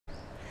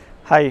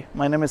Hi,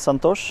 my name is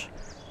Santosh.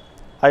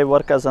 I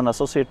work as an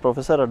associate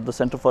professor at the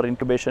Center for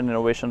Incubation,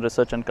 Innovation,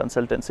 Research and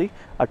Consultancy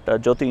at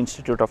Jyoti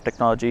Institute of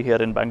Technology here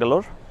in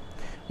Bangalore.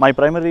 My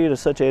primary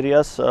research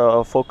areas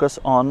focus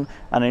on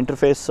an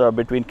interface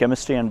between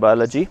chemistry and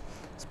biology,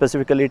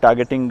 specifically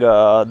targeting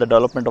the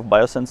development of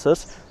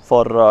biosensors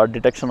for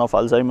detection of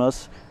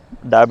Alzheimer's,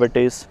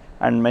 diabetes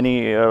and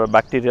many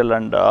bacterial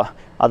and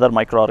other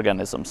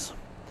microorganisms.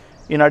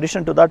 In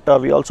addition to that,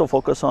 we also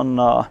focus on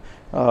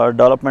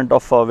development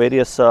of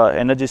various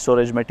energy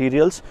storage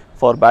materials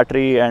for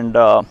battery and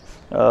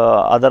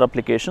other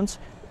applications.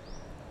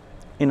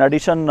 In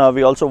addition,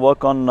 we also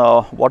work on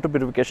water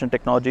purification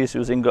technologies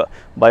using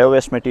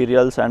bio-waste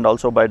materials and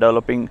also by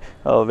developing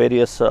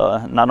various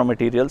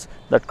nanomaterials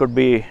that could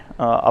be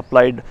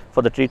applied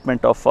for the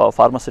treatment of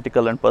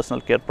pharmaceutical and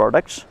personal care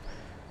products.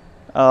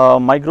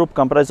 My group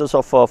comprises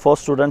of 4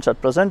 students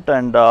at present,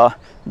 and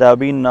they have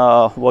been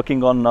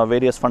working on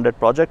various funded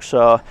projects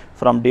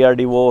from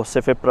DRDO,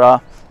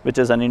 CEFIPRA, which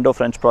is an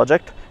Indo-French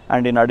project,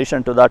 and in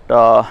addition to that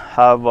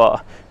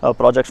have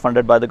projects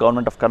funded by the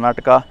government of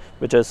Karnataka,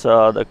 which is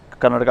the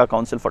Karnataka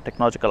Council for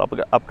Technological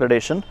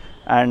Upgradation,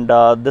 and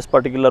this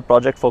particular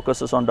project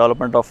focuses on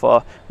development of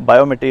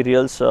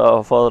biomaterials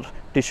for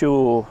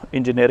tissue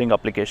engineering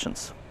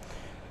applications.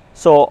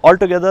 So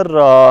altogether,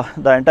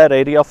 the entire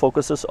area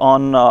focuses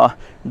on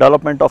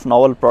development of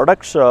novel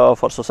products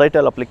for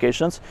societal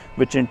applications,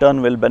 which in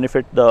turn will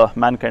benefit the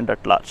mankind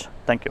at large.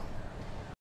 Thank you.